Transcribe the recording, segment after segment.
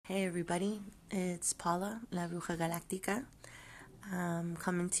Hey everybody, it's Paula, La Bruja Galactica. I'm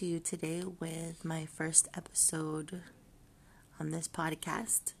coming to you today with my first episode on this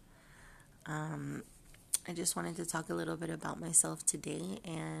podcast. I just wanted to talk a little bit about myself today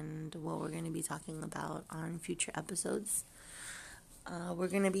and what we're going to be talking about on future episodes. We're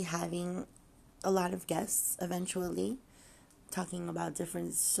going to be having a lot of guests eventually, talking about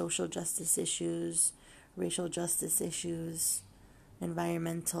different social justice issues, racial justice issues,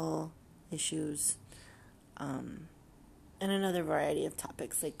 environmental issues, and another variety of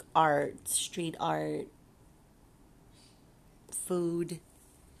topics like art, street art, food,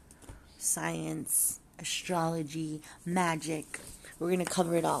 science, astrology, magic. We're going to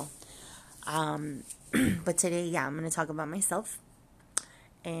cover it all. But today, I'm going to talk about myself,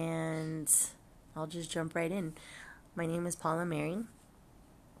 and I'll just jump right in. My name is Paula Mary.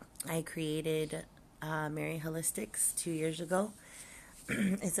 I created Mary Holistics 2 years ago.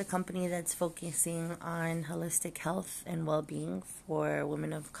 It's a company that's focusing on holistic health and well-being for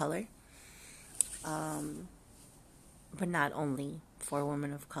women of color, but not only for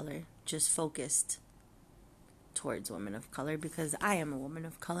women of color, just focused towards women of color because I am a woman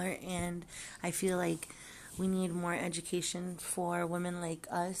of color and I feel like we need more education for women like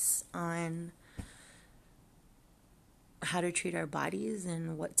us on how to treat our bodies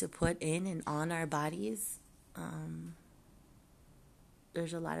and what to put in and on our bodies.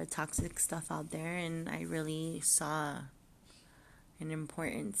 There's a lot of toxic stuff out there, and I really saw an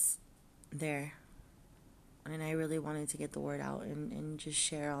importance there. And I really wanted to get the word out and just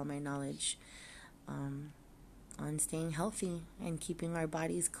share all my knowledge on staying healthy and keeping our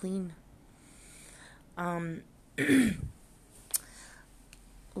bodies clean.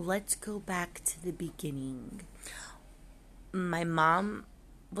 Let's go back to the beginning. My mom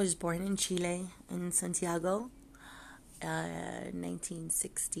was born in Chile, in Santiago.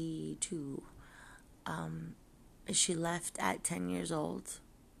 1962. She left at 10 years old.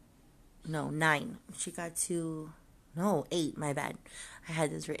 No, 9. She got to 8, my bad. I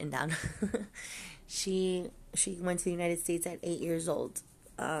had this written down. She went to the United States at 8 years old.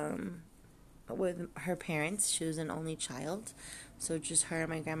 With her parents. She was an only child. So just her,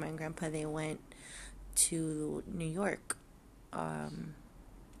 my grandma and grandpa, they went to New York.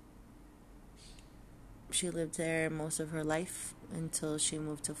 She lived there most of her life until she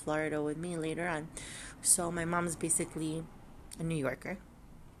moved to Florida with me later on. So my mom's basically a New Yorker.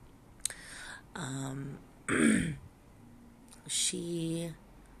 She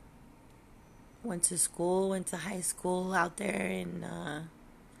went to high school out there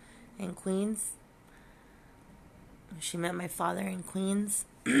in Queens. She met my father in Queens.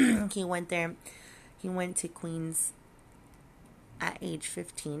 He went to Queens at age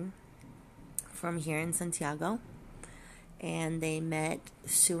 15. From here in Santiago, and they met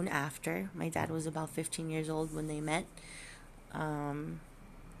soon after. My dad was about 15 years old when they met. From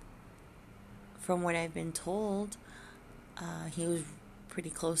what I've been told, he was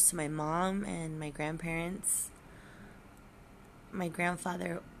pretty close to my mom and my grandparents. My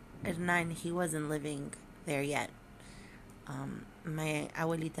grandfather, Hernan, he wasn't living there yet. My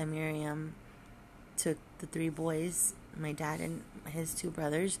abuelita Miriam took the 3 boys, my dad and his 2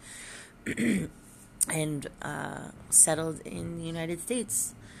 brothers, and settled in the United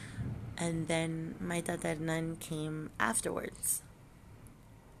States. And then my tata Hernan came afterwards,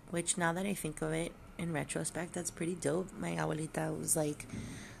 which now that I think of it in retrospect, that's pretty dope. My abuelita was like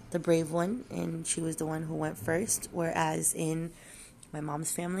the brave one, and she was the one who went first, whereas in my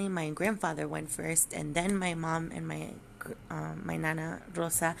mom's family, my grandfather went first, and then my mom and my nana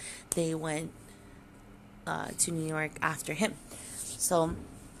Rosa, they went to New York after him. So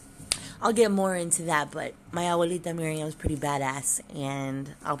I'll get more into that, but my abuelita Miriam was pretty badass,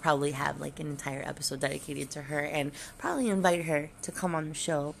 and I'll probably have like an entire episode dedicated to her, and probably invite her to come on the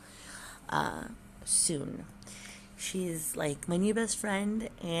show soon. She's like my new best friend,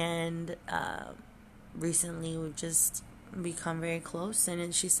 and recently we've just become very close,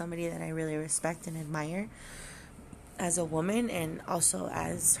 and she's somebody that I really respect and admire as a woman and also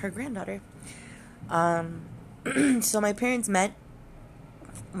as her granddaughter. So my parents met.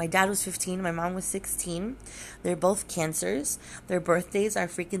 My dad was 15, my mom was 16. They're both cancers. Their birthdays are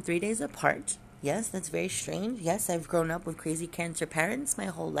freaking 3 days apart. Yes, that's very strange. Yes, I've grown up with crazy cancer parents my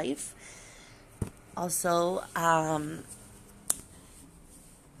whole life. Also,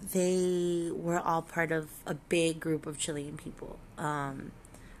 they were all part of a big group of Chilean people. Like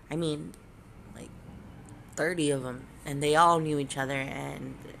 30 of them. And they all knew each other.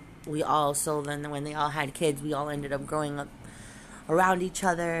 And so then when they all had kids, we all ended up growing up around each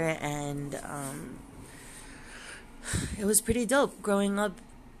other, and it was pretty dope growing up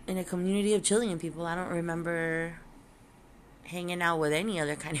in a community of Chilean people. I don't remember hanging out with any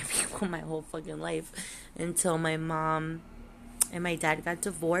other kind of people my whole fucking life until my mom and my dad got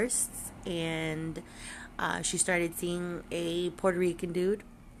divorced, and she started seeing a Puerto Rican dude,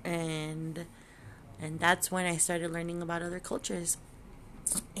 and that's when I started learning about other cultures.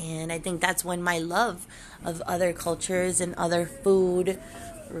 And I think that's when my love of other cultures and other food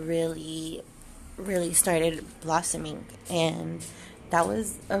really, really started blossoming. And that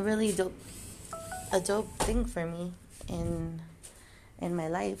was a dope thing for me in my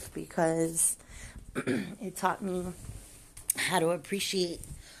life, because it taught me how to appreciate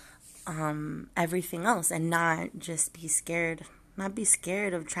everything else, and not just be scared. Not be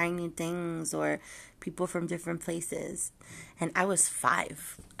scared of trying new things or people from different places. And I was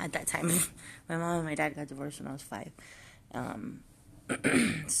 5 at that time. My mom and my dad got divorced when I was 5.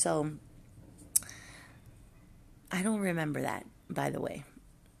 So I don't remember that, by the way.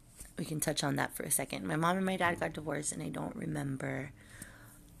 We can touch on that for a second. My mom and my dad got divorced, and I don't remember.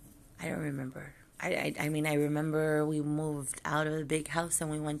 I mean, I remember we moved out of the big house and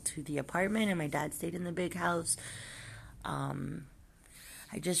we went to the apartment, and my dad stayed in the big house.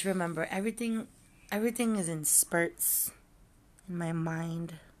 I just remember everything is in spurts in my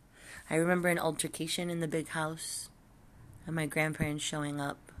mind. I remember an altercation in the big house and my grandparents showing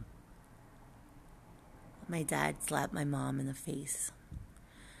up. My dad slapped my mom in the face.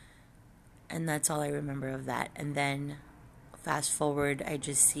 And that's all I remember of that. And then fast forward, I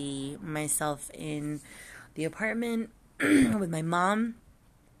just see myself in the apartment with my mom,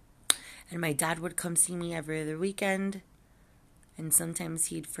 and my dad would come see me every other weekend, and sometimes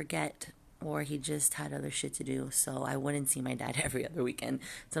he'd forget, or he just had other shit to do, so I wouldn't see my dad every other weekend.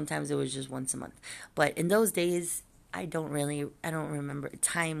 Sometimes it was just once a month. But in those days, I don't remember.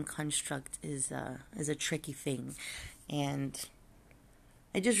 Time construct is a tricky thing, and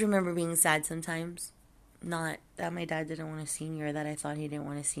I just remember being sad sometimes. Not that my dad didn't want to see me or that I thought he didn't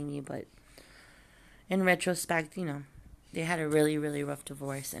want to see me, but in retrospect, they had a really, really rough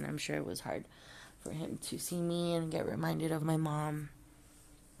divorce, and I'm sure it was hard for him to see me and get reminded of my mom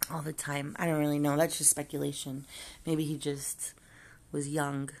all the time. I don't really know. That's just speculation. Maybe he just was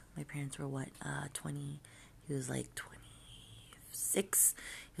young. My parents were 20? He was like 26.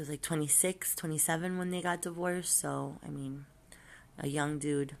 He was like 26, 27 when they got divorced. So, I mean, a young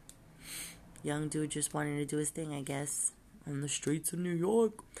dude just wanted to do his thing, I guess, on the streets of New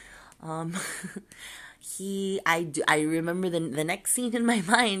York. I remember the next scene in my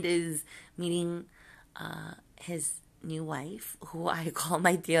mind is meeting his new wife, who I call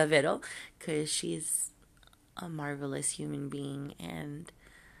my Tia Vero, because she's a marvelous human being, and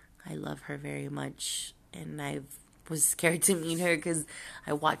I love her very much. And I was scared to meet her because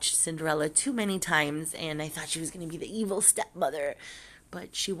I watched Cinderella too many times, and I thought she was going to be the evil stepmother,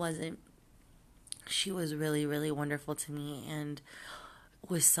 but she wasn't. She was really, really wonderful to me, and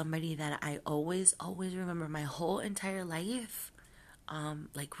was somebody that I always remember my whole entire life,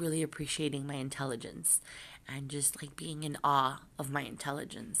 like really appreciating my intelligence, and just like being in awe of my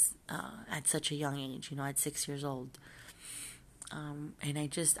intelligence at such a young age, at 6 years old. And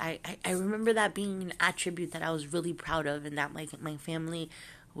I remember that being an attribute that I was really proud of, and that my family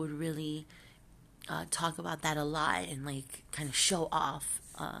would really talk about that a lot, and like kind of show off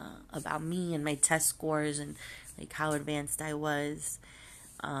about me and my test scores, and like how advanced I was.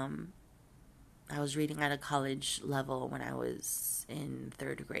 I was reading at a college level when I was in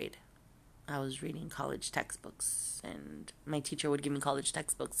 3rd grade. I was reading college textbooks, and my teacher would give me college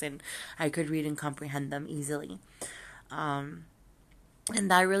textbooks, and I could read and comprehend them easily. And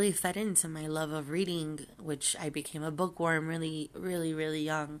that really fed into my love of reading, which I became a bookworm really, really, really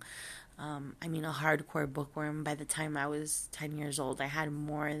young. I mean, a hardcore bookworm. By the time I was 10 years old, I had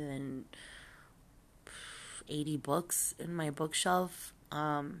more than 80 books in my bookshelf.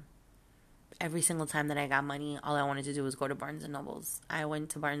 Every single time that I got money, all I wanted to do was go to Barnes & Nobles. I went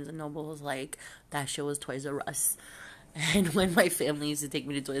to Barnes & Nobles like that shit was Toys R Us. And when my family used to take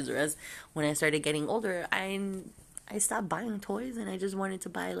me to Toys R Us, when I started getting older, I stopped buying toys, and I just wanted to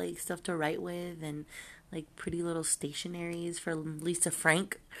buy like stuff to write with, and like pretty little stationaries for Lisa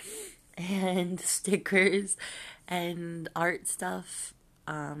Frank, and stickers and art stuff.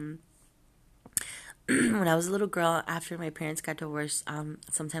 When I was a little girl, after my parents got divorced,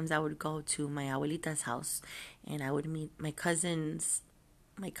 sometimes I would go to my abuelita's house, and I would meet my cousins.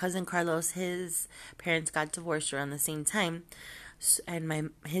 My cousin Carlos, his parents got divorced around the same time,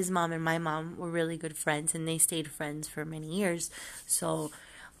 and his mom and my mom were really good friends, and they stayed friends for many years. So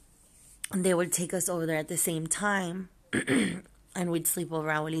they would take us over there at the same time, and we'd sleep over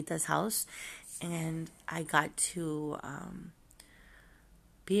abuelita's house, and I got to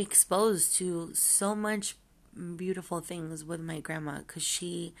be exposed to so much beautiful things with my grandma, because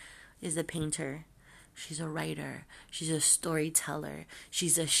she is a painter, she's a writer, she's a storyteller,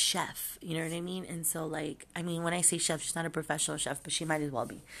 she's a chef, you know what I mean? And so, like, I mean, when I say chef, she's not a professional chef, but she might as well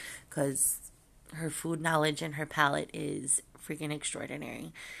be, because her food knowledge and her palate is freaking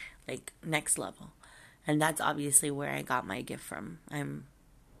extraordinary, like next level. And that's obviously where I got my gift from. I'm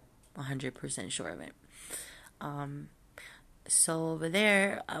 100% sure of it. So over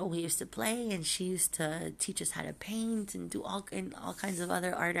there, we used to play, and she used to teach us how to paint and do all kinds of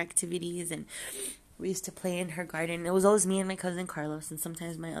other art activities. And we used to play in her garden. It was always me and my cousin Carlos, and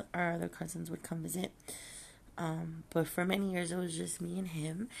sometimes our other cousins would come visit. But for many years, it was just me and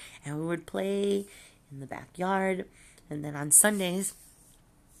him, and we would play in the backyard. And then on Sundays,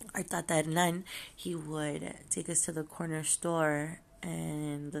 our tata Hernan, he would take us to the corner store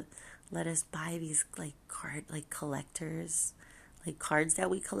and let us buy these collectors, like cards that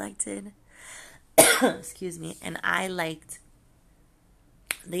we collected. Excuse me. And I liked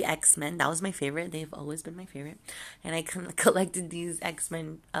the X-Men. That was my favorite. They've always been my favorite. And I collected these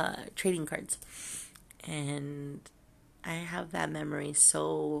X-Men trading cards. And I have that memory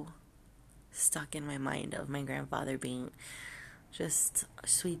so stuck in my mind of my grandfather being just a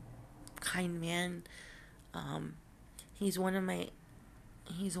sweet, kind man. He's one of my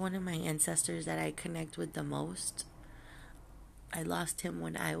ancestors that I connect with the most. I lost him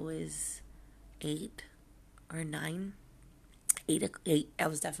when I was 8 or 9. 8. I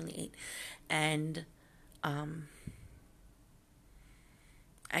was definitely 8. And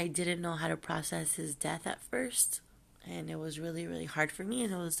I didn't know how to process his death at first. And it was really, really hard for me.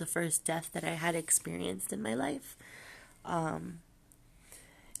 And it was the first death that I had experienced in my life. And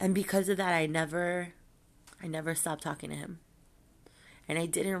because of that, I never stopped talking to him. And I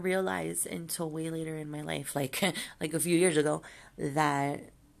didn't realize until way later in my life, like a few years ago,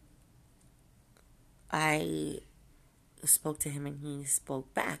 that I spoke to him and he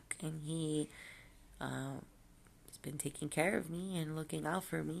spoke back. And he has been taking care of me and looking out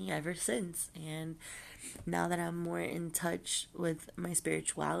for me ever since. And now that I'm more in touch with my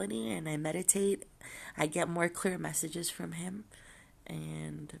spirituality and I meditate, I get more clear messages from him.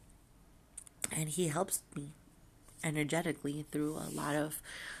 And he helps me energetically through a lot of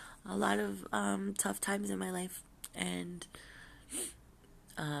tough times in my life. And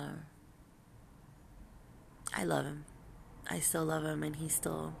I love him. I still love him, and he's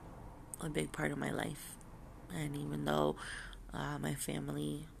still a big part of my life. And even though my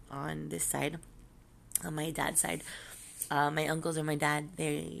family on this side, on my dad's side, my uncles and my dad,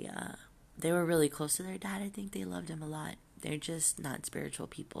 they were really close to their dad. I think they loved him a lot. They're just not spiritual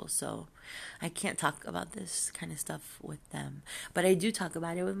people, so I can't talk about this kind of stuff with them. But I do talk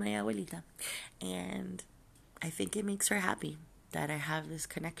about it with my abuelita, and I think it makes her happy that I have this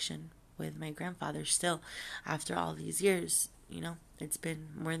connection with my grandfather still after all these years. You know, it's been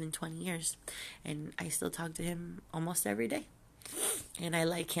more than 20 years, and I still talk to him almost every day. And I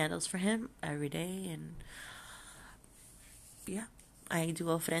light candles for him every day, and yeah, I do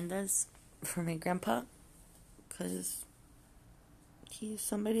ofrendas for my grandpa, because he's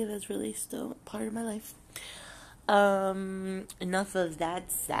somebody that's really still part of my life. Enough of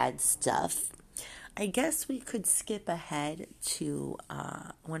that sad stuff. I guess we could skip ahead to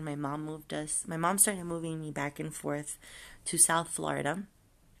when my mom moved us. My mom started moving me back and forth to South Florida.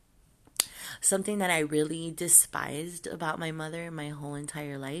 Something that I really despised about my mother my whole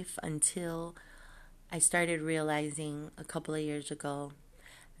entire life, until I started realizing a couple of years ago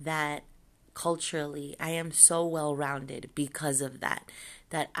that culturally I am so well-rounded because of that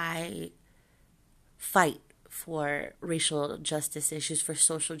I fight for racial justice issues, for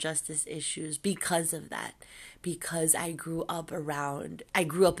social justice issues, because of that. Because I grew up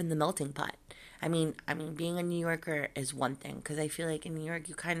in the melting pot. I mean, being a New Yorker is one thing, because I feel like in New York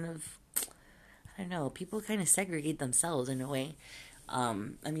you kind of, I don't know, people kind of segregate themselves in a way. I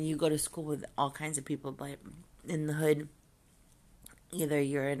mean, you go to school with all kinds of people, but in the hood, either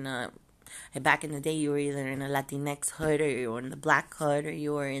you're in back in the day, you were either in a Latinx hood, or you were in the black hood, or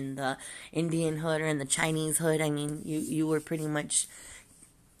you were in the Indian hood, or in the Chinese hood. I mean, you were pretty much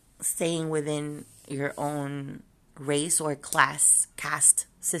staying within your own race or caste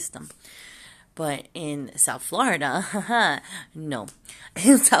system. But in South Florida, no.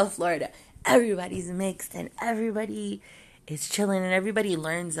 In South Florida, everybody's mixed, and everybody is chilling, and everybody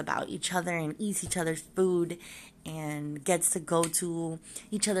learns about each other and eats each other's food and gets to go to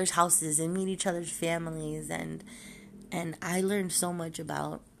each other's houses and meet each other's families. And I learned so much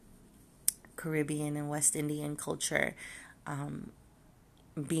about Caribbean and West Indian culture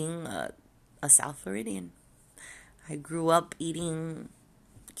being a South Floridian. I grew up eating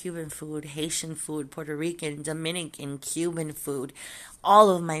Cuban food, Haitian food, Puerto Rican, Dominican, Cuban food. All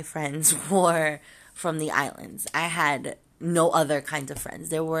of my friends were from the islands. I had no other kinds of friends.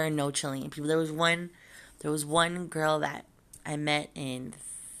 There were no Chilean people. There was one girl that I met in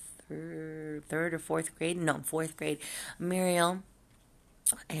third or fourth grade. No, fourth grade. Muriel.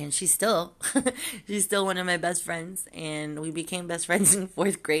 And she's still one of my best friends. And we became best friends in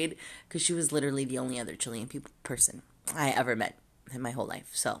fourth grade because she was literally the only other Chilean person I ever met in my whole life.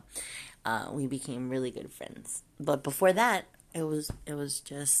 So we became really good friends. But before that, it was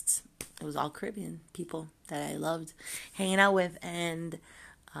all Caribbean people that I loved hanging out with and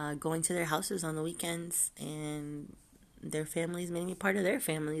going to their houses on the weekends, and their families made me part of their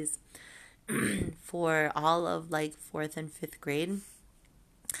families for all of like fourth and fifth grade.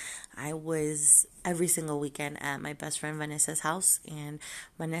 I was every single weekend at my best friend Vanessa's house, and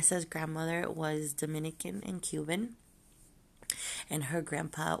Vanessa's grandmother was Dominican and Cuban, and her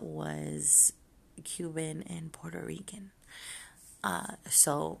grandpa was Cuban and Puerto Rican.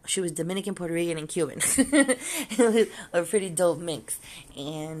 So she was Dominican, Puerto Rican, and Cuban. It was a pretty dope mix.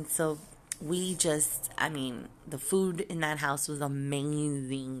 And so the food in that house was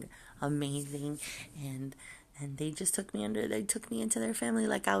amazing, amazing. And they just took me into their family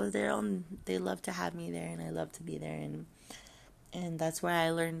like I was their own. They loved to have me there, and I loved to be there. And that's where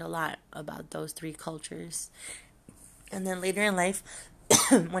I learned a lot about those three cultures. And then later in life,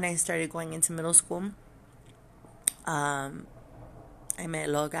 when I started going into middle school, I met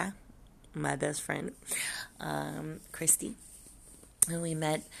Loga, my best friend, Christy, and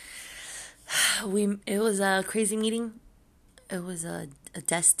it was a crazy meeting. It was a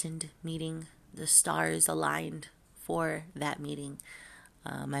destined meeting. The stars aligned for that meeting.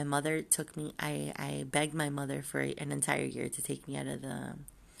 My mother took me, I begged my mother for an entire year to take me out of the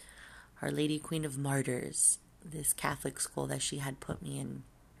Our Lady Queen of Martyrs, this Catholic school that she had put me in,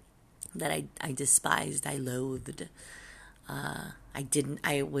 that I despised, I loathed. I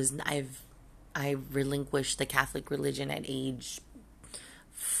relinquished the Catholic religion at age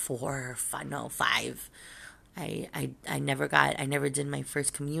 5. I never did my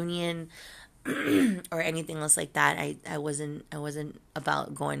first communion or anything else like that. I wasn't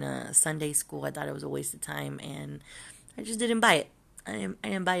about going to Sunday school. I thought it was a waste of time, and I just didn't buy it. I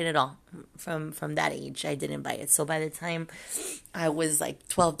didn't buy it at all. From that age, I didn't buy it. So by the time I was like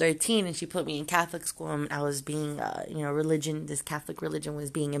 12, 13, and she put me in Catholic school, and I was being, this Catholic religion was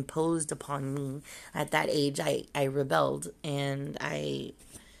being imposed upon me at that age, I rebelled, and I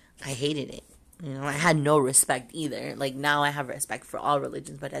hated it. I had no respect either. Like, now I have respect for all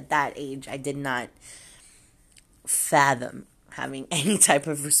religions, but at that age, I did not fathom having any type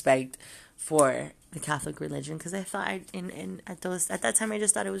of respect for the Catholic religion, because I thought at that time I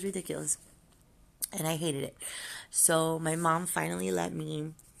just thought it was ridiculous, and I hated it. So my mom finally let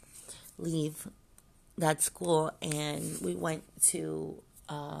me leave that school, and we went to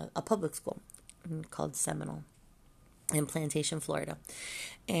a public school called Seminole in Plantation, Florida.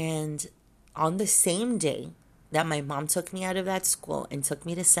 And on the same day that my mom took me out of that school and took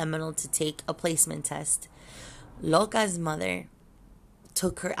me to Seminole to take a placement test, Loca's mother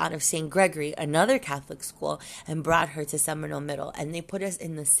took her out of St. Gregory, another Catholic school, and brought her to Seminole Middle. And they put us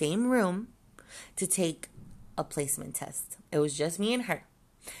in the same room to take a placement test. It was just me and her.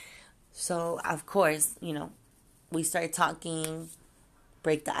 So, of course, we started talking,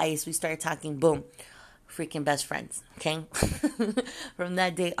 break the ice, we started talking, boom, freaking best friends, okay? From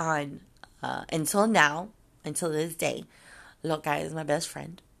that day on, until this day, Loca is my best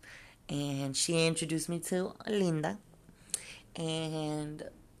friend. And she introduced me to Linda and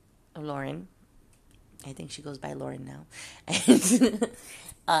Lauren. I think she goes by Lauren now. And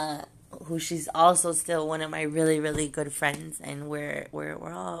who she's also still one of my really, really good friends, and we're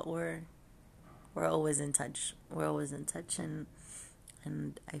always in touch. We're always in touch, and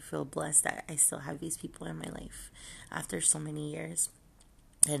I feel blessed that I still have these people in my life after so many years.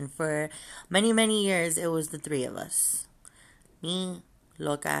 And for many, many years, it was the three of us. Me,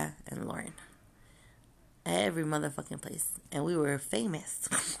 Loca, and Lauren. Every motherfucking place. And we were famous.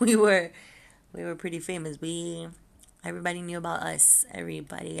 we were pretty famous. Everybody knew about us. Every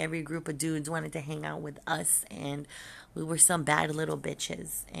group of dudes wanted to hang out with us, and we were some bad little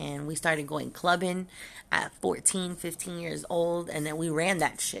bitches. And we started going clubbing at 14, 15 years old, and then we ran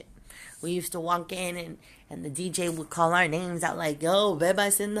that shit. We used to walk in, and the DJ would call our names out like, "Yo,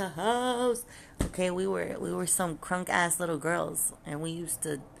 Beba's in the house." Okay, we were some crunk ass little girls, and we used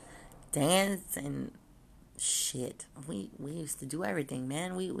to dance and shit. We used to do everything,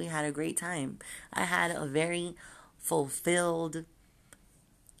 man. We had a great time. I had a very fulfilled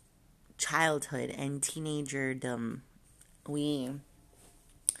childhood and teenagerdom. We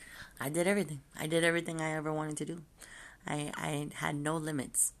I did everything. I did everything I ever wanted to do. I had no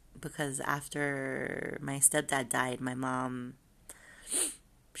limits because after my stepdad died, my mom,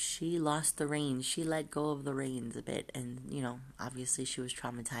 she lost the reins. She let go of the reins a bit. And, obviously she was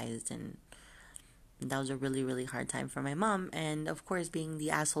traumatized. And that was a really, really hard time for my mom. And, of course, being the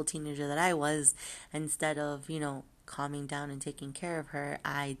asshole teenager that I was, instead of, calming down and taking care of her,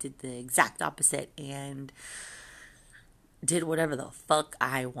 I did the exact opposite and did whatever the fuck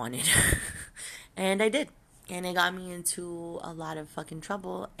I wanted. And I did. And it got me into a lot of fucking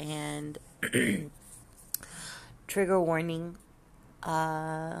trouble. And trigger warning,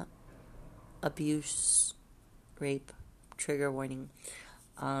 abuse, rape, trigger warning.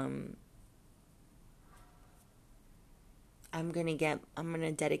 I'm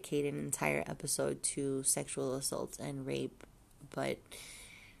gonna dedicate an entire episode to sexual assault and rape, but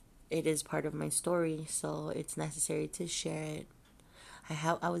it is part of my story, so it's necessary to share it.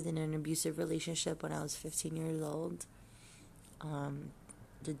 I was in an abusive relationship when I was 15 years old.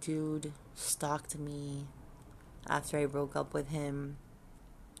 The dude stalked me after I broke up with him.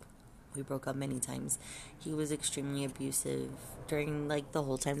 We broke up many times. He was extremely abusive during the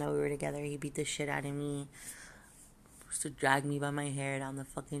whole time that we were together. He beat the shit out of me. Used to drag me by my hair down the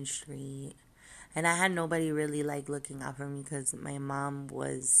fucking street. And I had nobody really looking out for me because my mom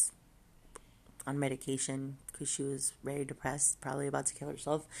was on medication because she was very depressed, probably about to kill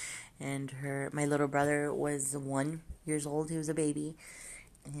herself. And my little brother was 1 year old. He was a baby.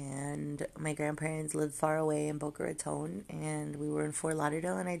 And my grandparents lived far away in Boca Raton, and we were in Fort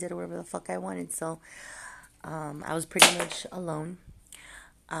Lauderdale, and I did whatever the fuck I wanted. So I was pretty much alone,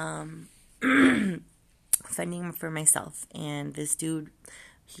 fending for myself. And this dude,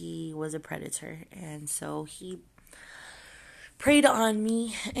 he was a predator, and so he preyed on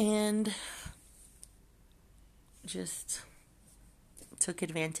me and just took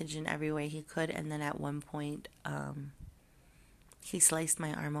advantage in every way he could. And then at one point, he sliced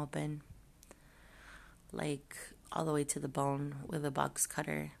my arm open, all the way to the bone with a box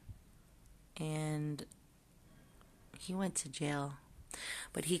cutter. And he went to jail.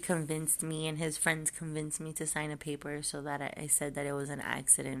 But he convinced me, and his friends convinced me to sign a paper so that I said that it was an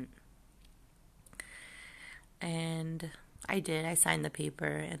accident. And I did. I signed the paper,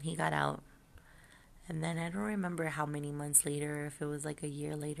 and he got out. And then I don't remember how many months later, if it was a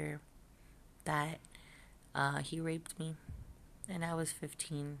year later, that he raped me. And I was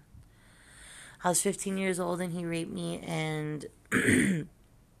 15. I was 15 years old and he raped me, and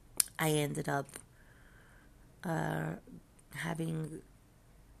I ended up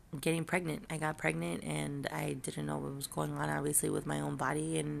getting pregnant. I got pregnant and I didn't know what was going on, obviously, with my own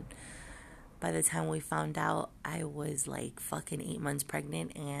body. And by the time we found out, I was fucking 8 months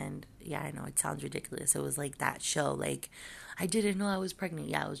pregnant. And yeah, I know it sounds ridiculous. It was that show, I didn't know I was pregnant.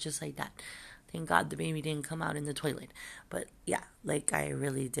 Yeah, it was just like that. Thank God the baby didn't come out in the toilet. But yeah, I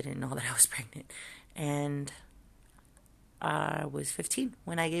really didn't know that I was pregnant. And I was 15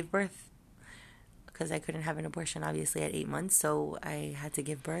 when I gave birth, because I couldn't have an abortion, obviously, at 8 months. So I had to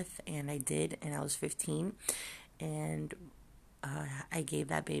give birth, and I did, and I was 15. And I gave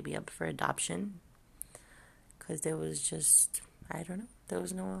that baby up for adoption because there was just, I don't know, there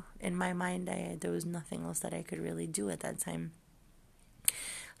was no, in my mind, there was nothing else that I could really do at that time.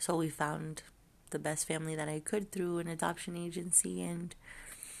 So we found the best family that I could through an adoption agency, and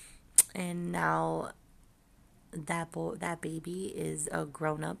now that baby is a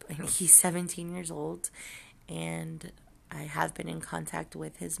grown-up, and he's 17 years old, and I have been in contact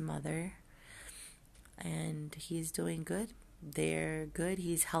with his mother, and he's doing good. They're good.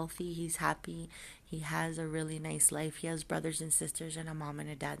 He's healthy. He's happy. He has a really nice life. He has brothers and sisters and a mom and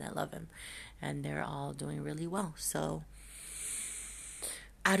a dad that love him, and they're all doing really well. So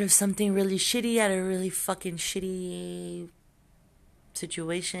out of something really shitty, out of a really fucking shitty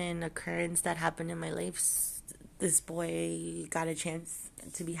situation, occurrence that happened in my life, this boy got a chance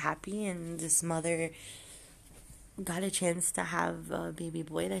to be happy, and this mother got a chance to have a baby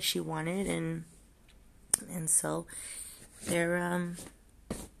boy that she wanted, and so they're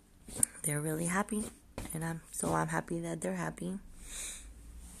really happy, and I'm happy that they're happy.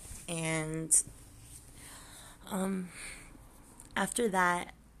 And after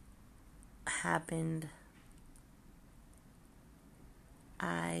that happened,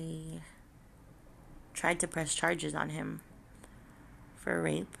 I tried to press charges on him for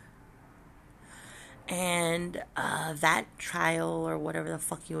rape. And that trial, or whatever the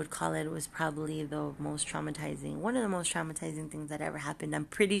fuck you would call it, was probably one of the most traumatizing things that ever happened. I'm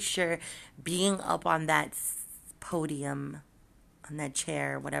pretty sure being up on that podium, on that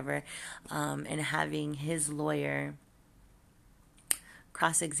chair, whatever, and having his lawyer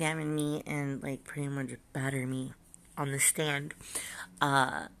cross-examine me and like pretty much batter me on the stand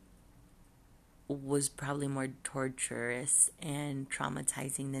was probably more torturous and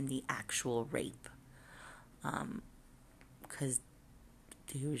traumatizing than the actual rape. Because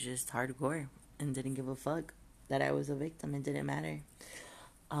he was just hardcore and didn't give a fuck that I was a victim. It didn't matter.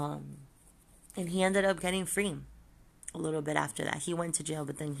 And he ended up getting free a little bit after that. He went to jail,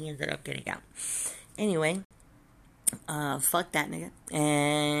 but then he ended up getting out. Anyway, fuck that nigga.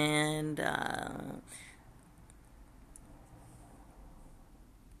 And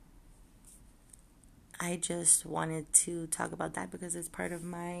I just wanted to talk about that because it's part of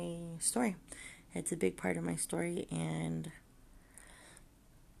my story. It's a big part of my story, and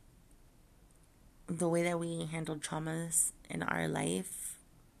the way that we handle traumas in our life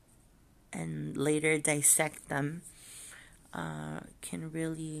and later dissect them can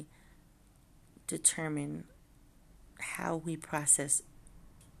really determine how we process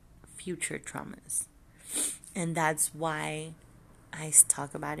future traumas. And that's why I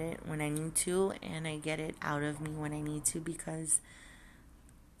talk about it when I need to, and I get it out of me when I need to, because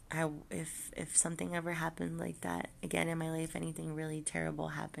if something ever happened like that again in my life, anything really terrible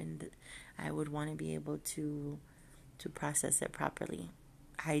happened, I would want to be able to process it properly.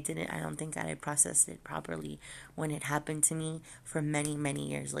 I don't think that I processed it properly when it happened to me for many, many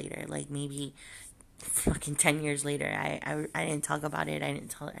years later. Like maybe fucking 10 years later. I didn't talk about it. I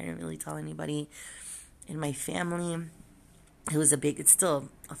didn't really tell anybody in my family. It's still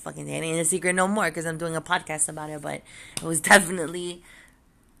a fucking thing. It ain't a secret no more because I'm doing a podcast about it, but it was definitely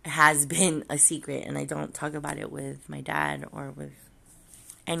has been a secret, and I don't talk about it with my dad or with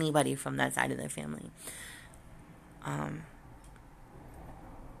anybody from that side of the family.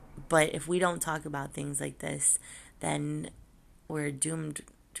 But if we don't talk about things like this, then we're doomed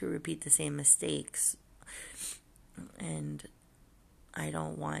to repeat the same mistakes. And I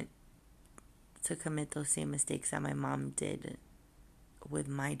don't want to commit those same mistakes that my mom did with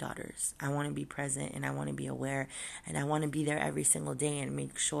my daughters. I want to be present, and I want to be aware, and I want to be there every single day and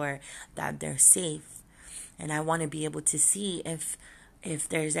make sure that they're safe. And I want to be able to see if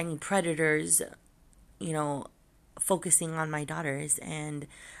there's any predators, focusing on my daughters, and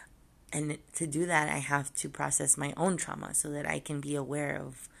to do that, I have to process my own trauma so that I can be aware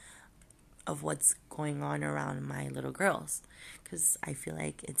of what's going on around my little girls. Because I feel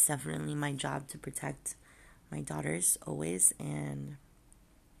like it's definitely my job to protect my daughters always, and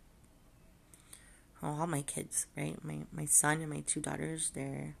all my kids, right? My son and my 2 daughters,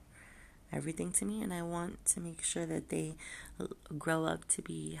 they're everything to me, and I want to make sure that they grow up to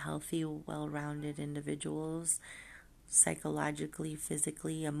be healthy, well-rounded individuals, psychologically,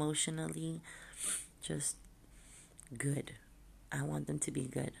 physically, emotionally, just good. I want them to be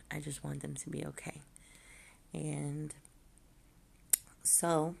good. I just want them to be okay. And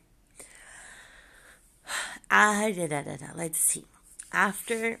so, let's see.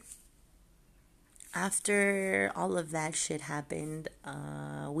 After all of that shit happened,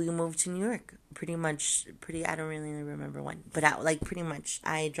 we moved to New York. I don't really remember when, but pretty much,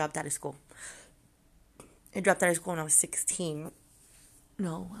 I dropped out of school. I dropped out of school when I was 16.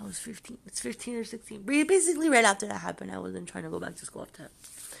 No, I was 15. It's 15 or 16. Basically, right after that happened, I wasn't trying to go back to school after that.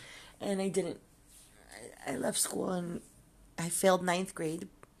 And I didn't. I left school and I failed 9th grade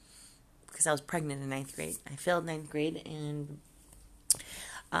because I was pregnant in 9th grade. I failed 9th grade and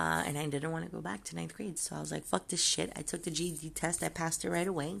I didn't want to go back to 9th grade. So I was like, fuck this shit. I took the GED test. I passed it right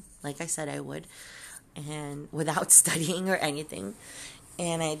away, like I said I would, and without studying or anything.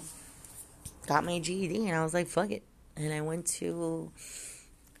 And I got my GED, and I was like, fuck it. And I went to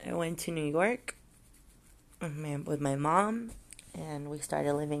New York with my mom, and we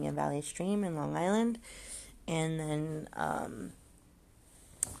started living in Valley Stream in Long Island. And then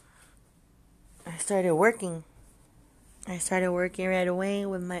I started working. Right away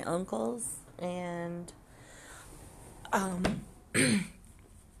with my uncles, and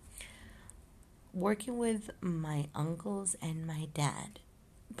working with my uncles and my dad.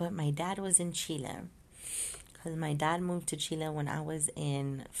 But my dad was in Chile, because my dad moved to Chile when I was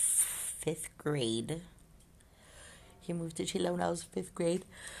in 5th grade. He moved to Chile when I was 5th grade.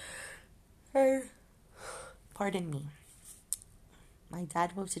 Pardon me. My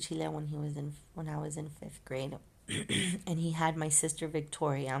dad moved to Chile when I was in 5th grade, and he had my sister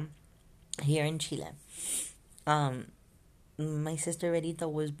Victoria here in Chile. My sister Rita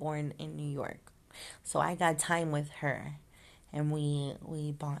was born in New York, so I got time with her. And we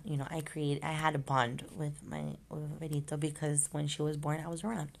bond, I had a bond with Verito because when she was born, I was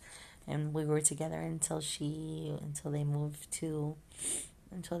around, and we were together until they moved to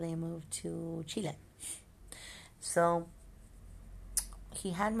Chile. So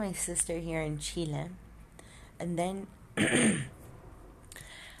he had my sister here in Chile, and then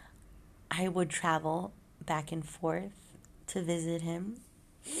I would travel back and forth to visit him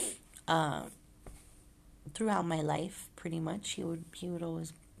throughout my life. Pretty much, he would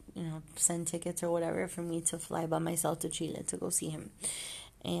always, send tickets or whatever for me to fly by myself to Chile to go see him.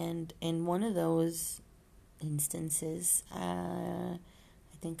 And in one of those instances, I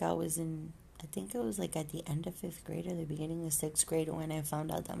think it was like at the end of 5th grade or the beginning of 6th grade when I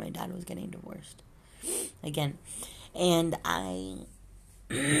found out that my dad was getting divorced again. And I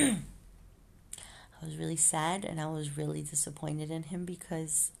was really sad and I was really disappointed in him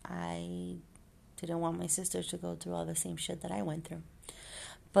because I didn't want my sisters to go through all the same shit that I went through.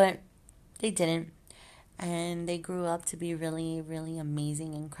 But they didn't. And they grew up to be really, really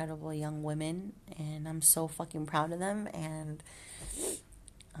amazing, incredible young women. And I'm so fucking proud of them. And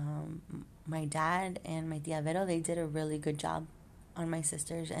my dad and my tia Vero, they did a really good job on my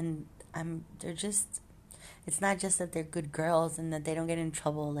sisters. And it's not just that they're good girls and that they don't get in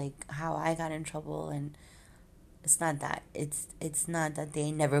trouble like how I got in trouble. And it's not that. It's not that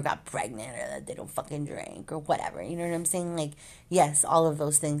they never got pregnant or that they don't fucking drink or whatever. You know what I'm saying? Like, yes, all of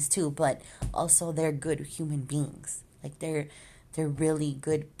those things too, but also they're good human beings. Like they're really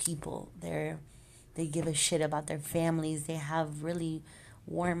good people. They give a shit about their families. They have really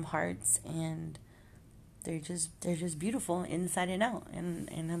warm hearts and they're just beautiful inside and out.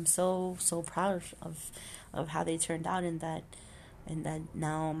 And I'm so proud of how they turned out and that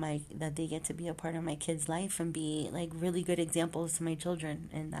now that they get to be a part of my kids' life and be like really good examples to my children,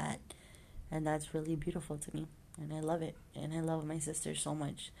 and that's really beautiful to me, and I love it, and I love my sisters so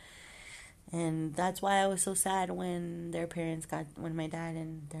much. And that's why I was so sad when my dad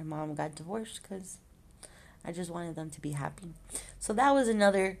and their mom got divorced, because I just wanted them to be happy. So that was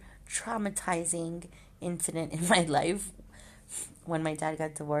another traumatizing incident in my life when my dad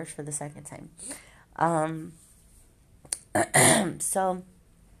got divorced for the second time. So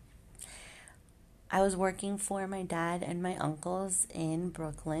I was working for my dad and my uncles in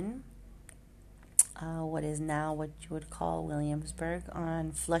Brooklyn, what is now what you would call Williamsburg,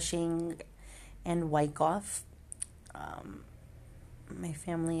 on Flushing and Wyckoff. My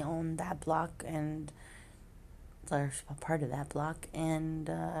family owned that block, and there's a part of that block, and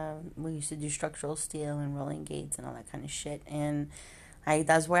we used to do structural steel and rolling gates and all that kind of shit. And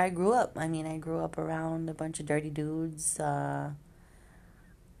that's where I grew up. I mean, I grew up around a bunch of dirty dudes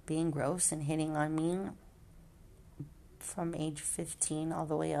being gross and hitting on me from age 15 all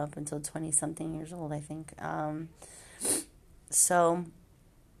the way up until 20-something years old, I think. So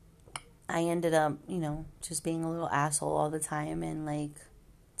I ended up, just being a little asshole all the time and, like,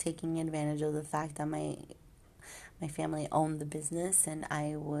 taking advantage of the fact that my family owned the business, and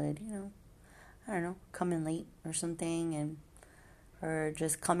I would, I don't know, come in late or something, or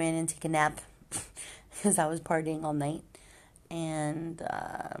just come in and take a nap because I was partying all night. And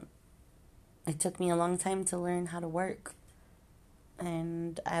it took me a long time to learn how to work.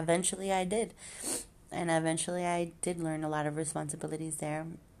 And eventually I did. And eventually I did learn a lot of responsibilities there.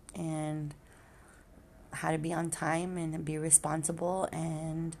 And how to be on time and be responsible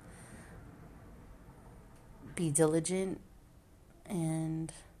and be diligent.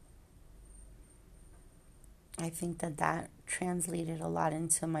 And I think that translated a lot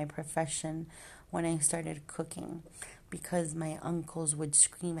into my profession when I started cooking, because my uncles would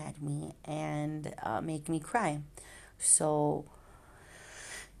scream at me and make me cry. So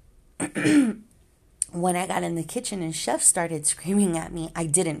when I got in the kitchen and chefs started screaming at me, I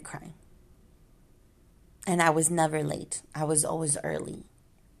didn't cry. And I was never late. I was always early.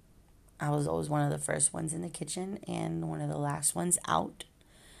 I was always one of the first ones in the kitchen and one of the last ones out.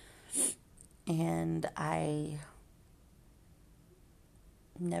 And I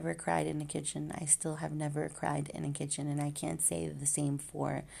never cried in the kitchen. I still have never cried in a kitchen, and I can't say the same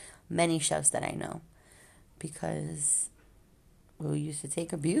for many chefs that I know, because we used to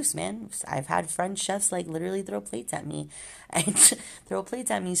take abuse, man. I've had French chefs like literally throw plates at me and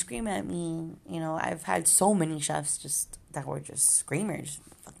scream at me. I've had so many chefs just that were just screamers,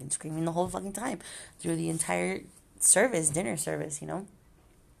 fucking screaming the whole fucking time through the entire dinner service,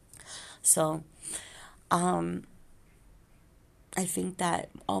 So, I think that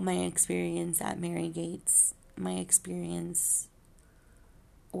all my experience at Mary Gates, my experience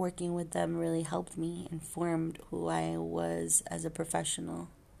working with them, really helped me and formed who I was as a professional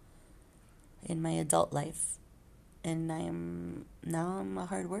in my adult life. And I'm a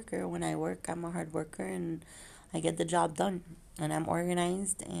hard worker. When I work, I'm a hard worker, and I get the job done, and I'm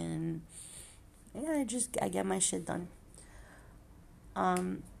organized, and yeah, I get my shit done.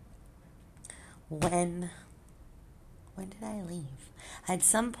 When When did I leave? At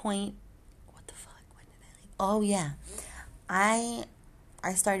some point, what the fuck? When did I leave? Oh yeah, I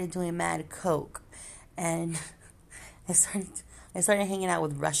started doing mad coke, and I started hanging out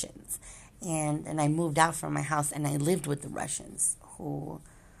with Russians, and I moved out from my house and I lived with the Russians who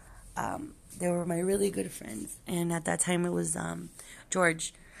they were my really good friends. And at that time it was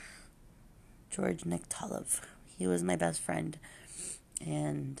George Niktalov. He was my best friend,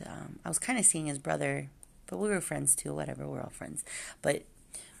 and I was kind of seeing his brother, but we were friends too. Whatever, we're all friends. But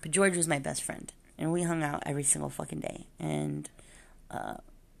George was my best friend, and we hung out every single fucking day. And I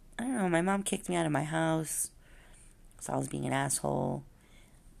don't know. My mom kicked me out of my house, so I was being an asshole,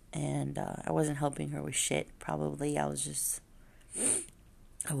 and I wasn't helping her with shit. Probably I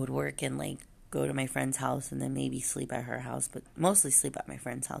would work and like go to my friend's house and then maybe sleep at her house, but mostly sleep at my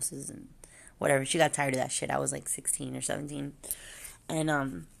friend's houses and whatever. She got tired of that shit. I was like 16 or 17.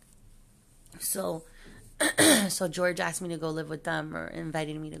 And so George asked me to go live with them, or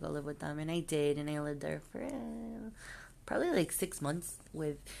invited me to go live with them, and I did, and I lived there for probably like 6 months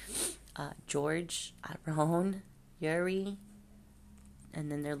with George, Aron, Yuri,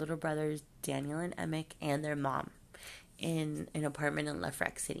 and then their little brothers Daniel and Emick, and their mom, in an apartment in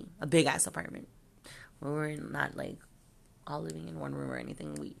Lefrak City, a big ass apartment. We were not like all living in one room or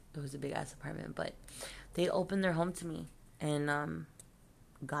anything. It was a big ass apartment, but they opened their home to me. And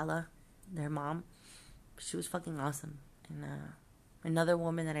Gala, their mom, she was fucking awesome. And another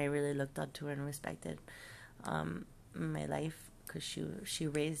woman that I really looked up to and respected in my life, because she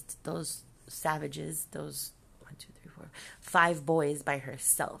raised those savages, those 5 boys by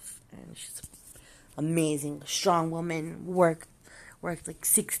herself, and she's amazing, strong woman. Worked like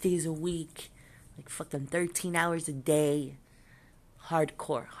 6 days a week, like fucking 13 hours a day.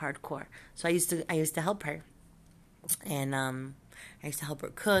 Hardcore. So I used to help her, and I used to help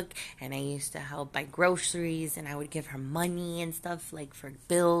her cook, and I used to help buy groceries, and I would give her money and stuff like for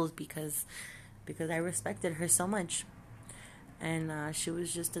bills because I respected her so much. And she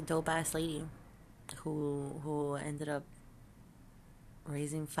was just a dope ass lady who ended up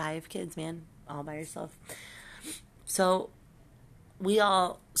raising 5 kids, man, all by herself. So we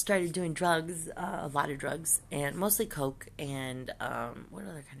all started doing drugs, a lot of drugs, and mostly coke, and what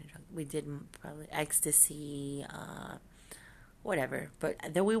other kind of drugs? We did probably ecstasy, whatever. But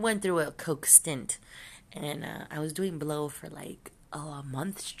then we went through a coke stint, and I was doing blow for like a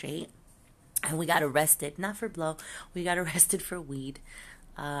month straight, and we got arrested. Not for blow, we got arrested for weed.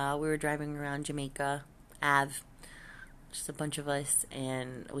 We were driving around Jamaica Ave, just a bunch of us,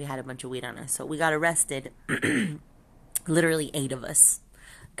 and we had a bunch of weed on us. So we got arrested. Literally 8 of us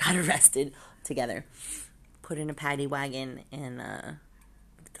got arrested together, put in a paddy wagon, and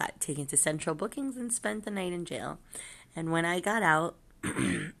got taken to central bookings and spent the night in jail. And when I got out,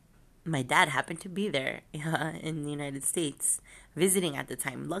 my dad happened to be there in the United States, visiting at the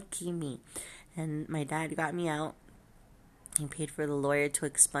time. Lucky me. And my dad got me out. He paid for the lawyer to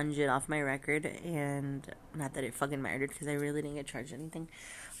expunge it off my record, and not that it fucking mattered, because I really didn't get charged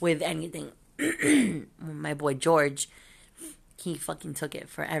with anything. My boy George, he fucking took it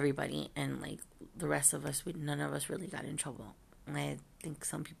for everybody, and like the rest of us, none of us really got in trouble. I think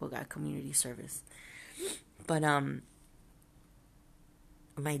some people got community service, but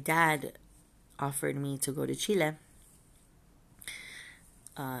my dad offered me to go to Chile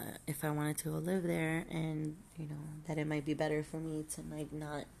if I wanted to go live there, and that it might be better for me to like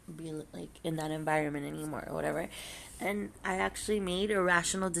not be like in that environment anymore or whatever. And I actually made a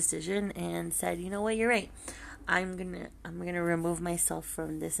rational decision and said, you know what, you're right. I'm gonna remove myself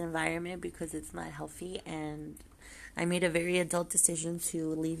from this environment because it's not healthy, and I made a very adult decision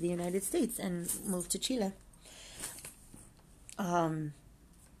to leave the United States and move to Chile.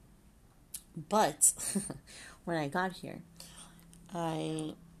 But when I got here,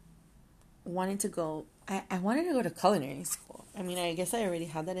 I wanted to go to culinary school. I mean, I guess I already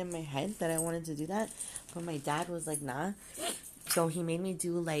had that in my head that I wanted to do that, but my dad was like, nah. So he made me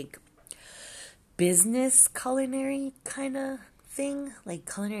do like business culinary kind of thing,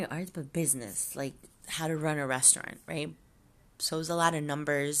 like culinary arts, but business, like how to run a restaurant, right? So it was a lot of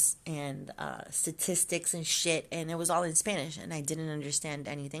numbers and statistics and shit, and it was all in Spanish, and I didn't understand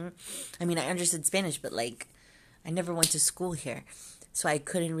anything. I mean, I understood Spanish, but like I never went to school here, so I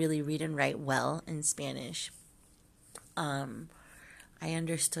couldn't really read and write well in Spanish. I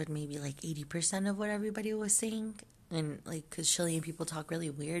understood maybe like 80% of what everybody was saying, and like, because Chilean people talk really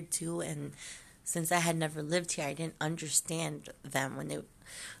weird too, and since I had never lived here, I didn't understand them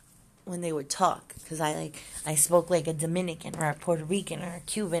when they would talk, because I spoke like a Dominican or a Puerto Rican or a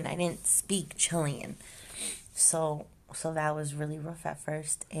Cuban. I didn't speak Chilean, so that was really rough at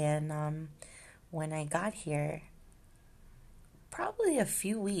first. And when I got here, probably a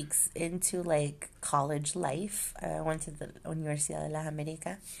few weeks into like college life. I went to the Universidad de las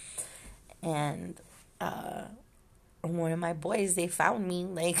Americas, and one of my boys, they found me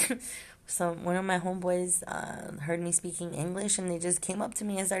like. So one of my homeboys heard me speaking English, and they just came up to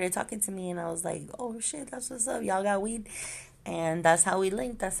me and started talking to me, and I was like, oh shit, that's what's up, y'all got weed? And that's how we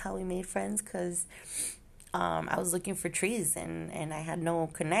linked, that's how we made friends, because I was looking for trees, and I had no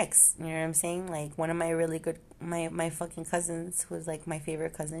connects, you know what I'm saying? Like, one of my really good, my fucking cousins, who was like my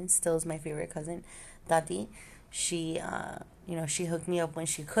favorite cousin, still is my favorite cousin, Tati, she, she hooked me up when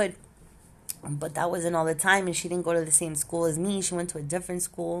she could, but that wasn't all the time, and she didn't go to the same school as me. She went to a different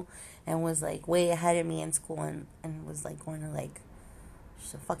school and was like way ahead of me in school, and was like going to like,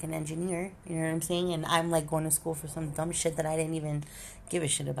 she's a fucking engineer, you know what I'm saying? And I'm like going to school for some dumb shit that I didn't even give a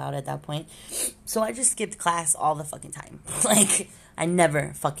shit about at that point. So I just skipped class all the fucking time. Like, I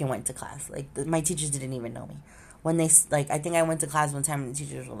never fucking went to class. Like, my teachers didn't even know me. When they, like, I think I went to class one time and the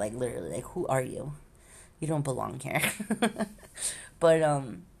teachers were like, literally, like, who are you? You don't belong here. But,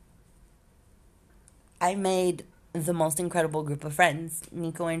 I made the most incredible group of friends.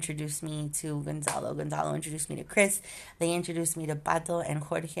 Nico introduced me to Gonzalo. Gonzalo introduced me to Chris. They introduced me to Pato and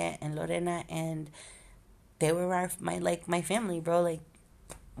Jorge and Lorena, and they were my family, bro. Like,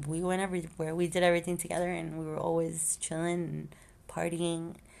 we went everywhere. We did everything together, and we were always chilling and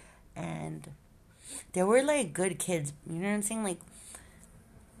partying, and they were like good kids. You know what I'm saying? Like,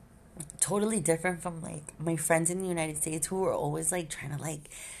 totally different from like my friends in the United States who were always like trying to like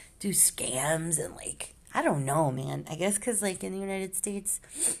do scams and like, I don't know, man. I guess because like in the United States,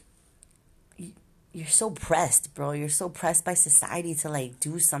 you're so pressed, bro. You're so pressed by society to like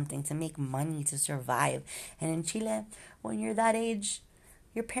do something, to make money, to survive. And in Chile, when you're that age,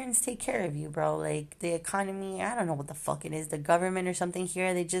 your parents take care of you, bro. Like, the economy, I don't know what the fuck it is, the government or something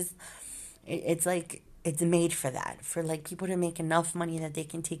here, they just, it's like, it's made for that, for like people to make enough money that they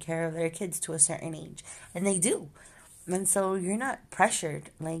can take care of their kids to a certain age. And they do. And so you're not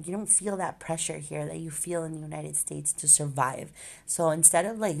pressured. Like, you don't feel that pressure here that you feel in the United States to survive. So instead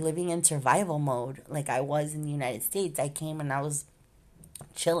of like living in survival mode like I was in the United States, I came and I was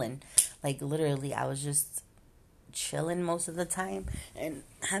chilling. Like, literally, I was just chilling most of the time and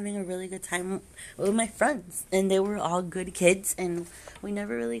having a really good time with my friends. And they were all good kids, and we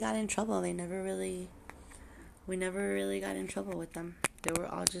never really got in trouble. We never really got in trouble with them. They were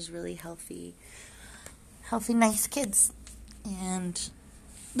all just really healthy, nice kids. And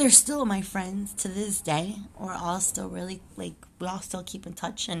they're still my friends to this day. We're all still really, like, we all still keep in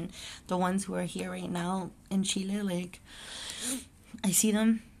touch. And the ones who are here right now in Chile, like, I see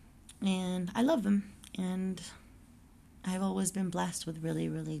them and I love them. And I've always been blessed with really,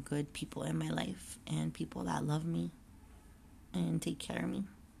 really good people in my life, and people that love me and take care of me.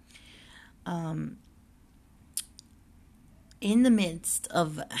 In the midst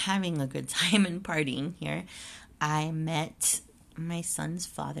of having a good time and partying here, I met my son's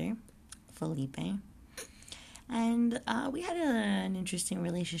father, Felipe, and we had an interesting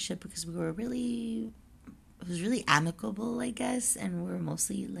relationship because it was really amicable, I guess, and we were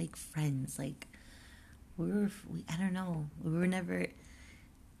mostly like friends. Like, I don't know, we were never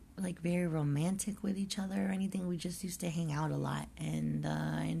like very romantic with each other or anything. We just used to hang out a lot, and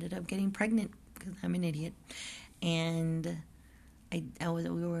I ended up getting pregnant because I'm an idiot, and we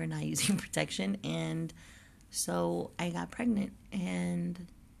were not using protection, and so I got pregnant, and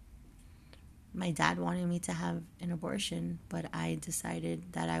my dad wanted me to have an abortion, but I decided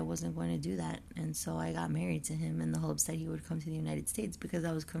that I wasn't going to do that. And so I got married to him in the hopes that he would come to the United States, because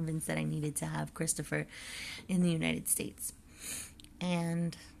I was convinced that I needed to have Christopher in the United States.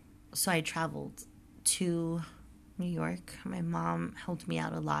 And so I traveled to New York. My mom helped me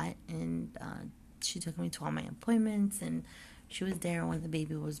out a lot, and she took me to all my appointments, and she was there when the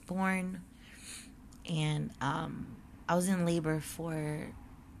baby was born. And I was in labor for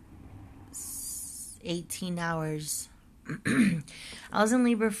 18 hours. I was in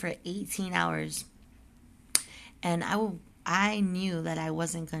labor for 18 hours, and I knew that I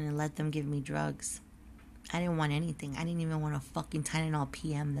wasn't going to let them give me drugs. I didn't want anything. I didn't even want a fucking Tylenol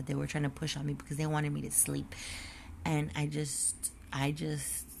PM that they were trying to push on me because they wanted me to sleep. And I just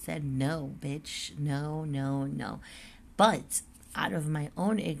said, no, bitch, no. But out of my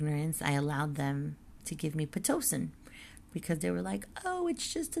own ignorance, I allowed them to give me Pitocin, because they were like, oh,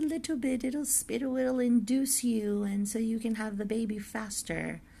 it's just a little bit, it'll induce you, and so you can have the baby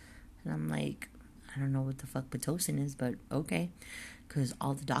faster. And I'm like, I don't know what the fuck Pitocin is, but okay. Because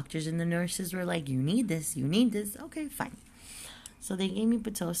all the doctors and the nurses were like, you need this. Okay, fine. So they gave me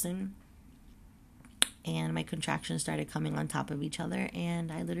Pitocin, and my contractions started coming on top of each other,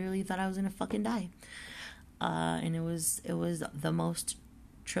 and I literally thought I was gonna fucking die. and it was the most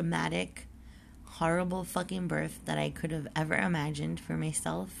traumatic, horrible fucking birth that I could have ever imagined for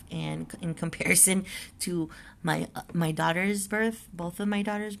myself. And in comparison to my daughter's birth, both of my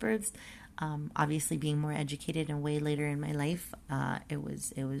daughter's births, obviously being more educated and way later in my life, it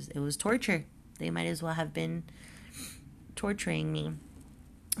was torture. They might as well have been torturing me.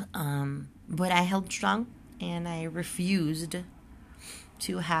 But I held strong, and I refused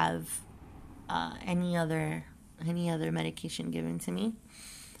to have any other medication given to me.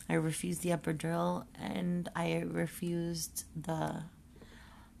 I refused the epidural, and I refused the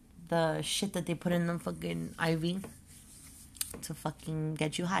shit that they put in the fucking IV to fucking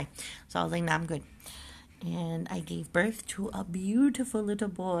get you high. So I was like, nah, I'm good. And I gave birth to a beautiful little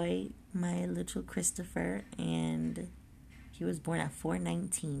boy, my little Christopher, and he was born at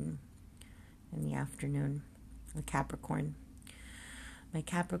 4:19 in the afternoon. A Capricorn. My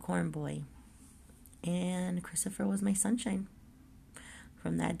Capricorn boy. And Christopher was my sunshine.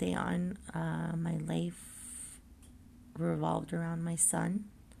 From that day on, my life revolved around my son.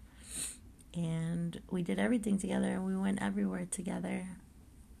 And we did everything together. We went everywhere together.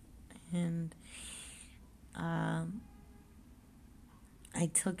 And I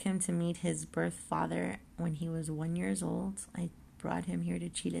took him to meet his birth father when he was 1 year old. I brought him here to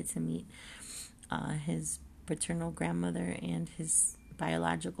Chile to meet his paternal grandmother and his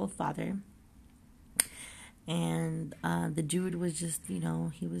biological father. And the dude was just,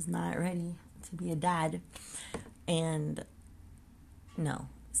 he was not ready to be a dad. And no.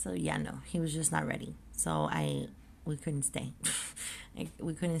 So yeah, no, he was just not ready. So we couldn't stay.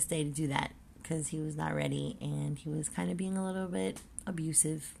 We couldn't stay to do that because he was not ready, and he was kind of being a little bit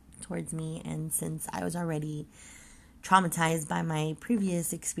abusive towards me. And since I was already traumatized by my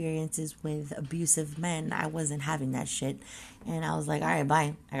previous experiences with abusive men, I wasn't having that shit. And I was like, all right,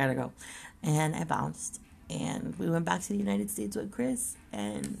 bye, I gotta go. And I bounced, and we went back to the United States with Chris,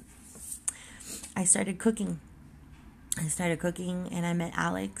 and I started cooking. And I met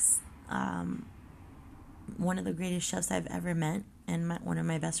Alex, one of the greatest chefs I've ever met, and one of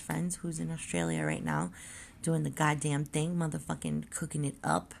my best friends who's in Australia right now doing the goddamn thing, motherfucking cooking it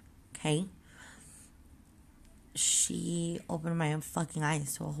up, okay? She opened my fucking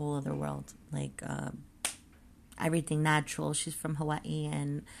eyes to a whole other world, like everything natural. She's from Hawaii,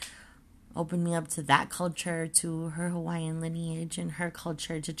 and opened me up to that culture, to her Hawaiian lineage, and her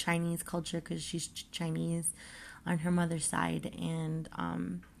culture, to Chinese culture, because she's Chinese on her mother's side. And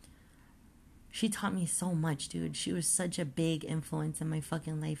she taught me so much, dude. She was such a big influence in my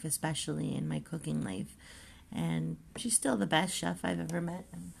fucking life, especially in my cooking life. And she's still the best chef I've ever met.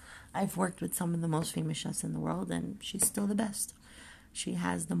 And I've worked with some of the most famous chefs in the world, and she's still the best. She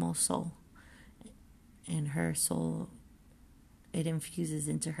has the most soul. And her soul, it infuses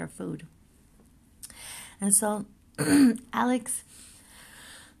into her food. And so Alex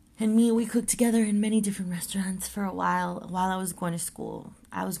and me, we cooked together in many different restaurants for a while I was going to school.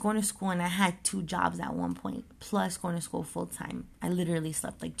 I was going to school, and I had 2 jobs at one point, plus going to school full time. I literally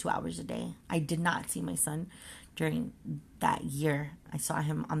slept like 2 hours a day. I did not see my son during that year. I saw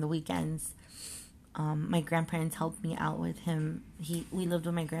him on the weekends. My grandparents helped me out with him. We lived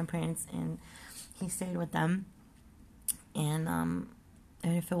with my grandparents, and he stayed with them. And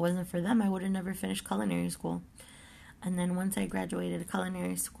if it wasn't for them, I would have never finished culinary school. And then once I graduated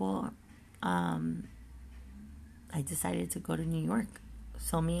culinary school, I decided to go to New York.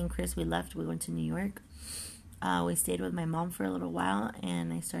 So me and Chris, we left. We went to New York. We stayed with my mom for a little while,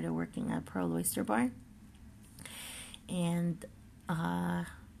 and I started working at Pearl Oyster Bar. And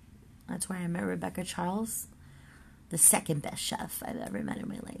that's where I met Rebecca Charles, the second best chef I've ever met in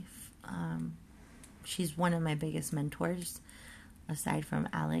my life. She's one of my biggest mentors, aside from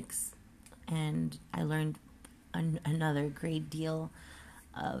Alex. And I learned another great deal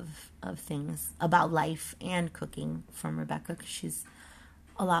of things about life and cooking from Rebecca, because she's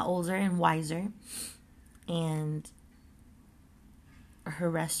a lot older and wiser, and her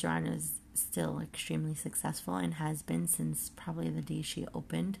restaurant is still extremely successful and has been since probably the day she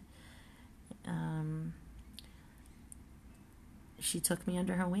opened. She took me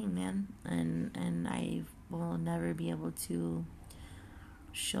under her wing, man, and I will never be able to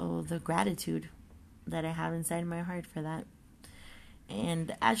show the gratitude that I have inside my heart for that.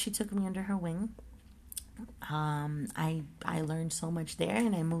 And as she took me under her wing, I learned so much there,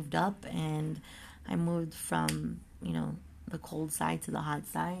 and I moved up, and I moved from, the cold side to the hot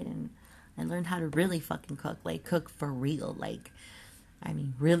side, and I learned how to really fucking cook, like cook for real,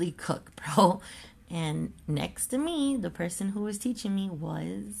 really cook, bro. And next to me, the person who was teaching me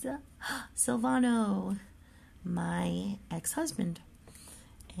was Silvano, my ex-husband.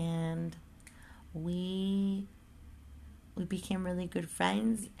 And we became really good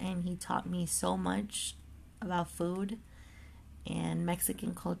friends, and he taught me so much about food and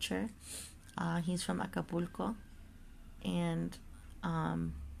Mexican culture. He's from Acapulco, and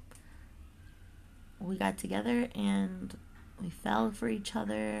we got together and we fell for each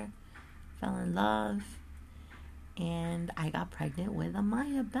other, fell in love, and I got pregnant with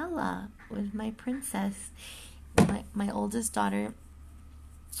Amaya Bella, with my princess. My oldest daughter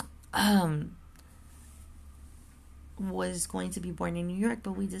was going to be born in New York,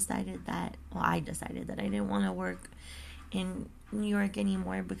 but I decided that I didn't want to work in New York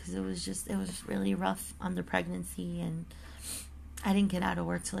anymore because it was really rough on the pregnancy, and I didn't get out of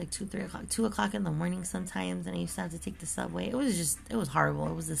work till like 2 o'clock in the morning sometimes, and I used to have to take the subway. It was horrible.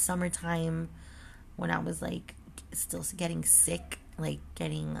 It was the summertime when I was like still getting sick, like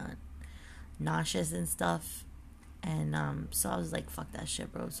getting nauseous and stuff. And so I was like, fuck that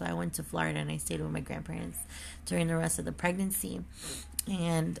shit, bro. So I went to Florida and I stayed with my grandparents during the rest of the pregnancy.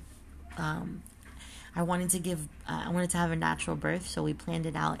 And I wanted to have a natural birth, so we planned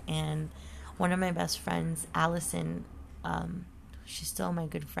it out. And one of my best friends, Allison, she's still my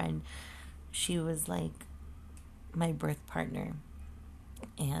good friend. She was like my birth partner,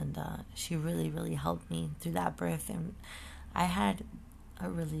 and she really, really helped me through that birth. And I had a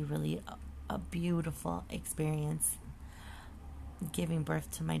really, really a beautiful experience giving birth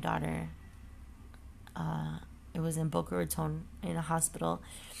to my daughter. It was in Boca Raton in a hospital,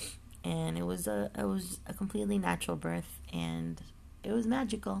 and it was a completely natural birth, and it was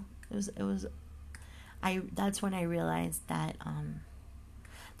magical. That's when I realized that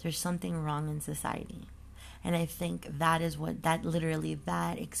there's something wrong in society. And I think that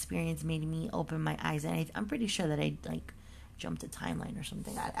experience made me open my eyes. And I'm pretty sure that I like jumped a timeline or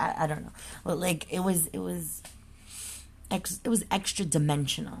something. I don't know. But like it was extra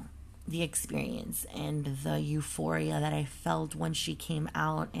dimensional, the experience and the euphoria that I felt when she came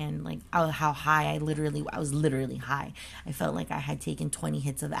out, and like how high I was literally high. I felt like I had taken 20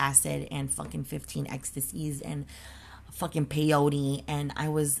 hits of acid and fucking 15 ecstasies and fucking peyote, and I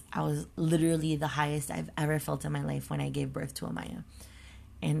was literally the highest I've ever felt in my life when I gave birth to Amaya.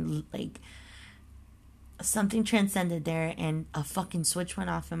 And like something transcended there, and a fucking switch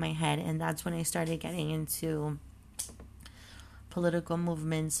went off in my head, and that's when I started getting into political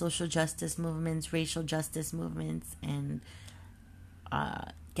movements, social justice movements, racial justice movements, and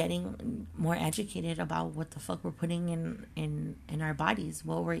getting more educated about what the fuck we're putting in our bodies,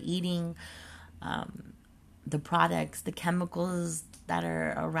 what we're eating, the products, the chemicals that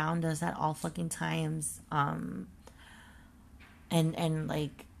are around us at all fucking times, and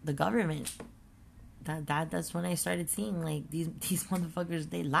like the government. That's when I started seeing like these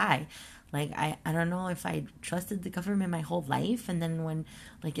motherfuckers, they lie. Like I don't know if I trusted the government my whole life, and then when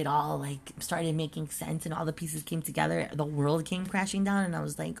like it all like started making sense and all the pieces came together, the world came crashing down, and I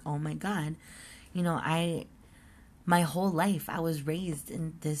was like, oh my god, my whole life I was raised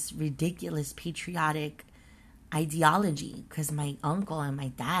in this ridiculous patriotic ideology because my uncle and my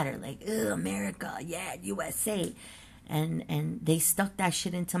dad are like, America, yeah, USA. And they stuck that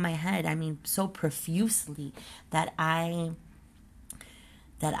shit into my head. I mean, so profusely that I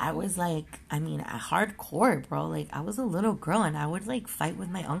was like, hardcore, bro. Like, I was a little girl, and I would like fight with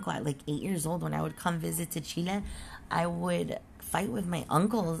my uncle at like 8 years old. When I would come visit to Chile, I would fight with my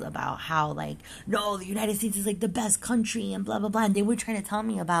uncles about how like, no, the United States is like the best country and blah blah blah. And they were trying to tell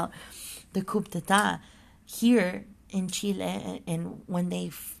me about the coup d'etat here in Chile, and when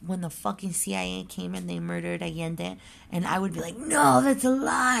the fucking CIA came and they murdered Allende, and I would be like, no, that's a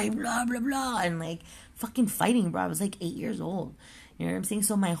lie, blah blah blah, and like fucking fighting, bro. I was like 8 years old. You know what I'm saying?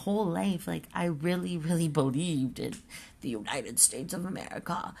 So my whole life, like, I really, really believed in the United States of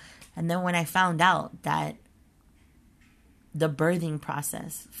America. And then when I found out that the birthing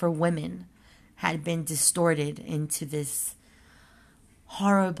process for women had been distorted into this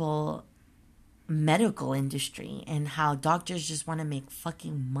horrible medical industry, and how doctors just want to make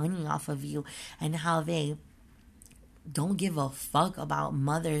fucking money off of you, and how they don't give a fuck about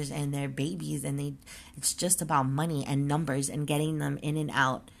mothers and their babies, and it's just about money and numbers and getting them in and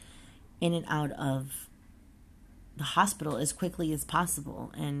out of the hospital as quickly as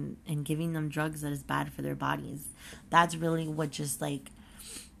possible, and giving them drugs that is bad for their bodies. That's really what just like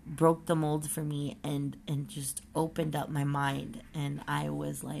broke the mold for me, and just opened up my mind, and I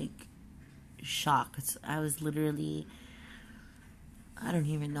was like shocked. I was literally, I don't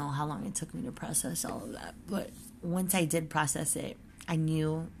even know how long it took me to process all of that, but once I did process it, I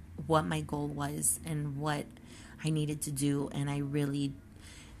knew what my goal was and what I needed to do, and I really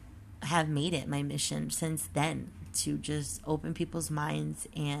have made it my mission since then to just open people's minds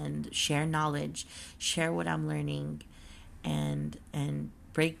and share knowledge, share what I'm learning, and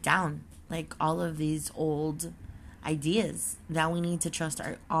break down like all of these old ideas that we need to trust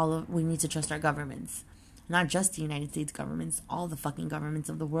our governments. Not just the United States governments, all the fucking governments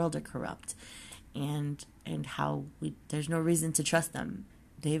of the world are corrupt. And how there's no reason to trust them.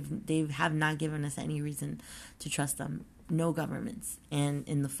 They have not given us any reason to trust them. No governments and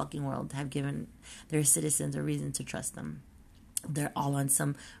in the fucking world have given their citizens a reason to trust them. They're all on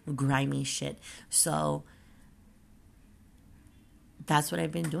some grimy shit. So that's what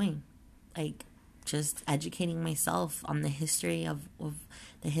I've been doing. Like, just educating myself on the history of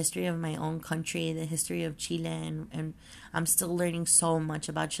the history of my own country, the history of Chile, and I'm still learning so much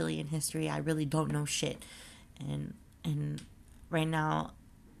about Chilean history. I really don't know shit. And right now,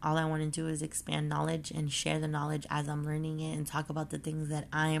 all I want to do is expand knowledge and share the knowledge as I'm learning it, and talk about the things that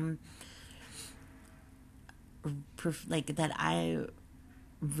I'm that I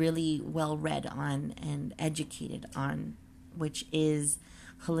really well read on and educated on, which is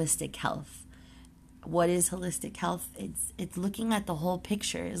holistic health. What is holistic health? It's looking at the whole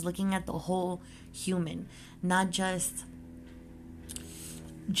picture, is looking at the whole human, not just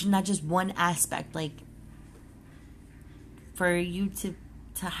one aspect. Like, for you to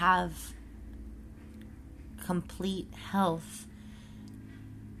have complete health,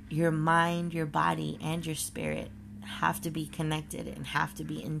 your mind, your body, and your spirit have to be connected and have to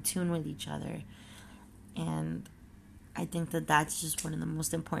be in tune with each other. And I think that that's just one of the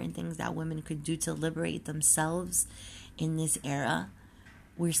most important things that women could do to liberate themselves in this era.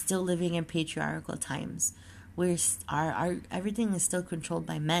 We're still living in patriarchal times. Our everything is still controlled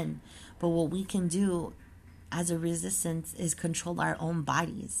by men. But what we can do as a resistance is control our own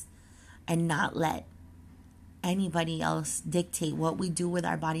bodies and not let anybody else dictate what we do with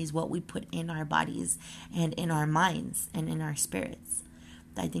our bodies, what we put in our bodies and in our minds and in our spirits.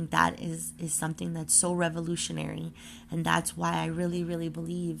 I think that is something that's so revolutionary, and that's why I really, really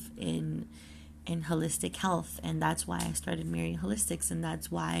believe in holistic health, and that's why I started Marrying Holistics, and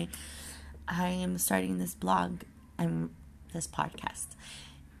that's why I am starting this blog and this podcast.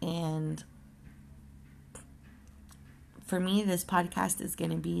 And for me, this podcast is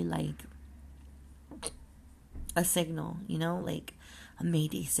going to be like a signal, like a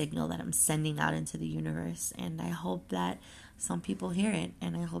mayday signal that I'm sending out into the universe, and I hope that some people hear it,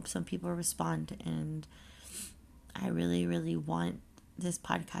 and I hope some people respond. And I really, really want this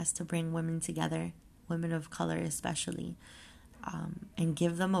podcast to bring women together, women of color especially, and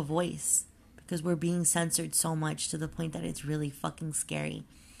give them a voice, because we're being censored so much to the point that it's really fucking scary,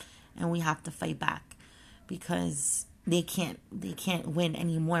 and we have to fight back, because they can't win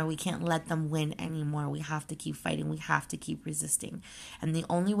anymore. We can't let them win anymore. We have to keep fighting. We have to keep resisting, and the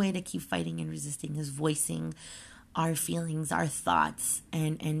only way to keep fighting and resisting is voicing our feelings, our thoughts,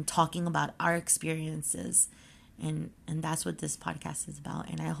 and talking about our experiences. And that's what this podcast is about.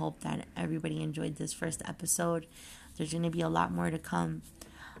 And I hope that everybody enjoyed this first episode. There's going to be a lot more to come.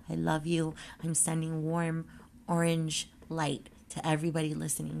 I love you. I'm sending warm orange light to everybody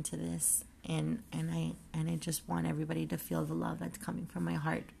listening to this. And I just want everybody to feel the love that's coming from my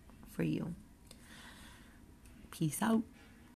heart for you. Peace out.